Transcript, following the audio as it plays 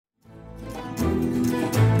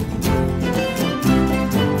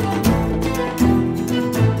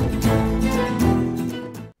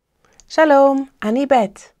שלום, אני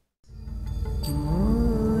בית.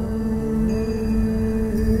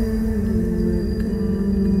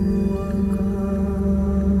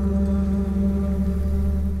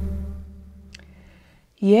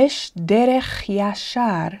 יש דרך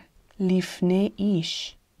ישר לפני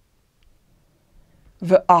איש,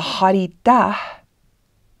 ואחריתה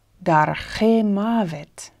דרכי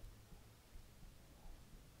מוות.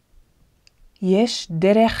 יש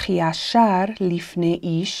דרך ישר לפני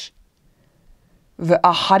איש,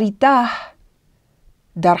 ואחריתה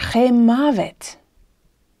דרכי מוות.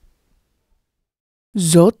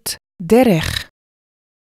 זאת דרך.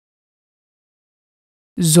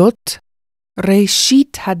 זאת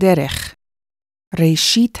ראשית הדרך.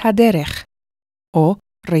 ראשית הדרך, או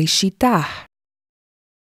ראשיתה.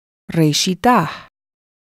 ראשיתה.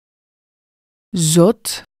 זאת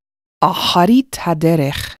אחרית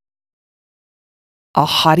הדרך.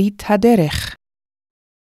 אחרית הדרך,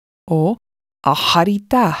 או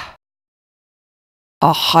אחריתה.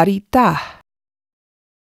 אחריתה.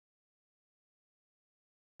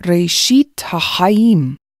 ראשית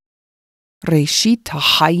החיים. ראשית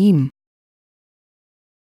החיים.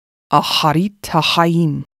 אחרית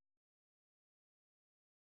החיים.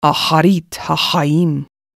 אחרית החיים.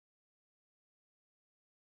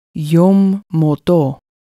 יום מותו.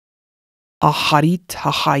 אחרית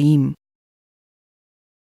החיים.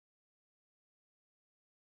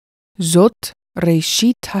 זאת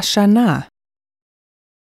ראשית השנה.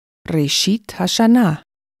 ראשית השנה.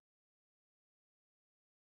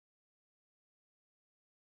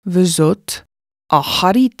 וזאת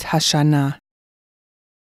אחרית השנה.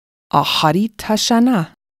 אחרית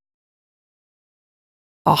השנה.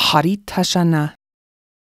 אחרית השנה.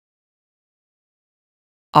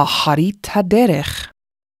 אחרית הדרך.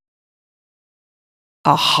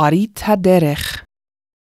 אחרית הדרך.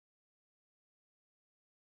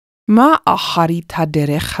 מה אחרית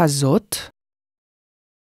הדרך הזאת?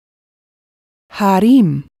 הרים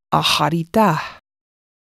אחריתה.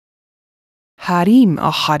 הרים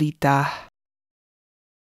אחריתה.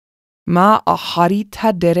 מה אחרית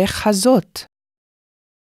הדרך הזאת?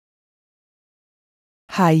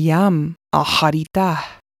 הים אחריתה.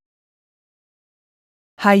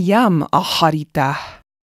 הים אחריתה.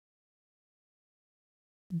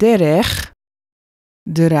 דרך,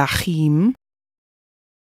 דרכים,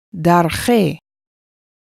 דרכי,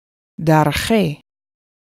 דרכי,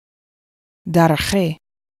 דרכי.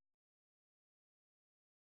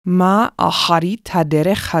 מה אחרית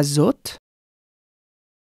הדרך הזאת?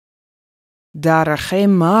 דרכי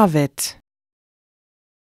מוות.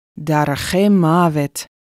 דרכי מוות.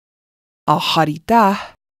 אחריתה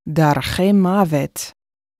דרכי מוות.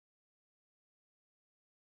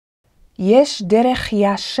 יש דרך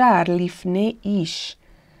ישר לפני איש,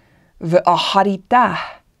 ואחריתה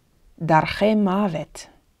דרכי מוות.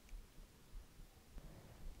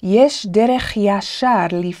 יש דרך ישר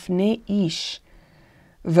לפני איש,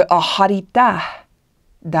 ואחריתה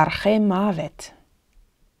דרכי מוות.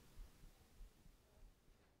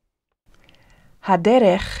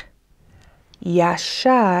 הדרך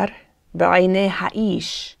ישר בעיני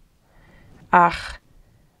האיש, אך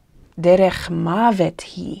דרך מוות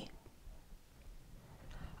היא.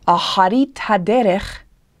 אחרית הדרך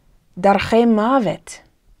דרכי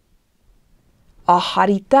מוות.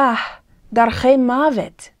 אחריתה דרכי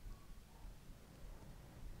מוות.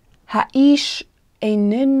 האיש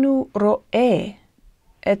איננו רואה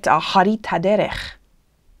את אחרית הדרך,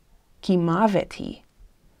 כי מוות היא.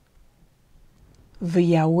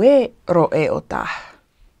 ויהוה רואה אותה.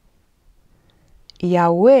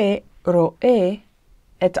 יהוה רואה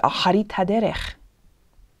את אחרית הדרך.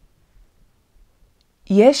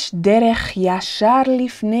 יש דרך ישר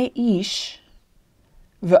לפני איש,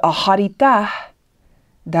 ואחריתה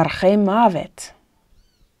דרכי מוות.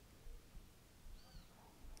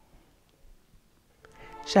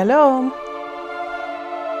 שלום.